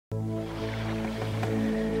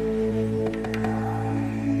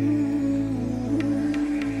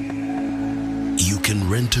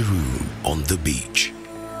rent a room on the beach.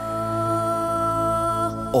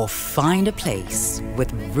 Or find a place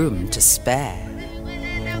with room to spare.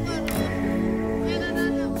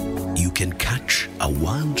 You can catch a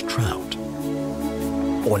wild trout.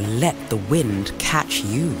 Or let the wind catch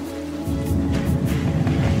you.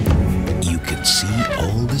 You can see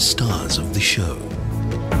all the stars of the show.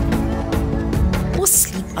 Or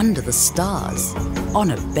sleep under the stars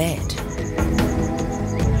on a bed.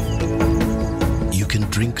 You can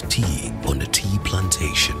drink tea on a tea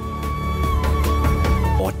plantation.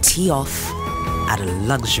 Or tee off at a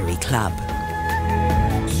luxury club.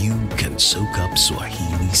 You can soak up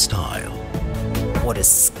Swahili style. Or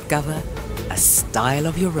discover a style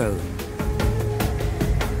of your own.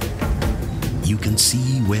 You can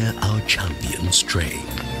see where our champions train.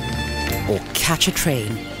 Or catch a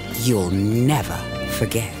train you'll never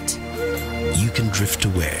forget. You can drift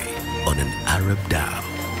away on an Arab dhow.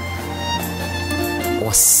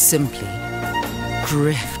 Or simply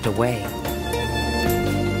drift away.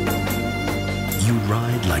 You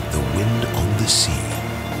ride like the wind on the sea.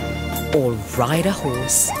 Or ride a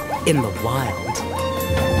horse in the wild.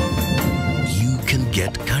 You can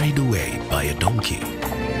get carried away by a donkey.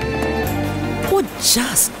 Or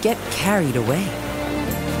just get carried away.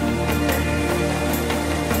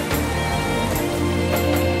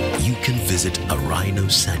 You can visit a rhino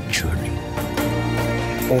sanctuary.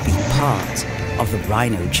 Or be part of the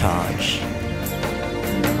rhino charge.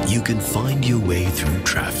 You can find your way through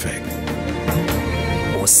traffic.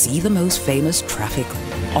 Or see the most famous traffic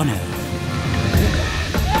on earth.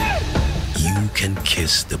 You can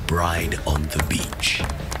kiss the bride on the beach.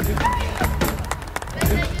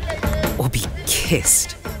 Or be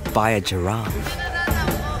kissed by a giraffe.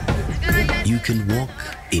 You can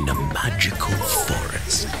walk in a magical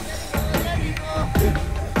forest.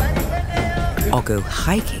 Or go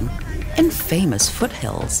hiking in famous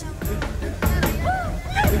foothills.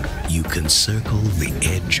 You can circle the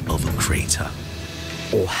edge of a crater.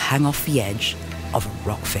 Or hang off the edge of a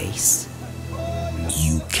rock face.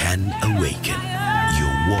 You can awaken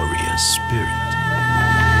your warrior spirit.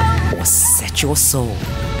 Or set your soul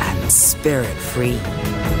and spirit free.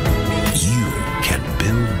 You can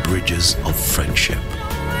build bridges of friendship.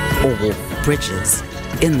 Or walk bridges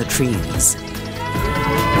in the trees.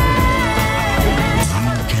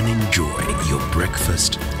 You can enjoy your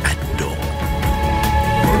breakfast at dawn.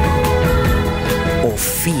 Or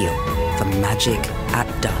feel the magic at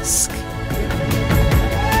dusk.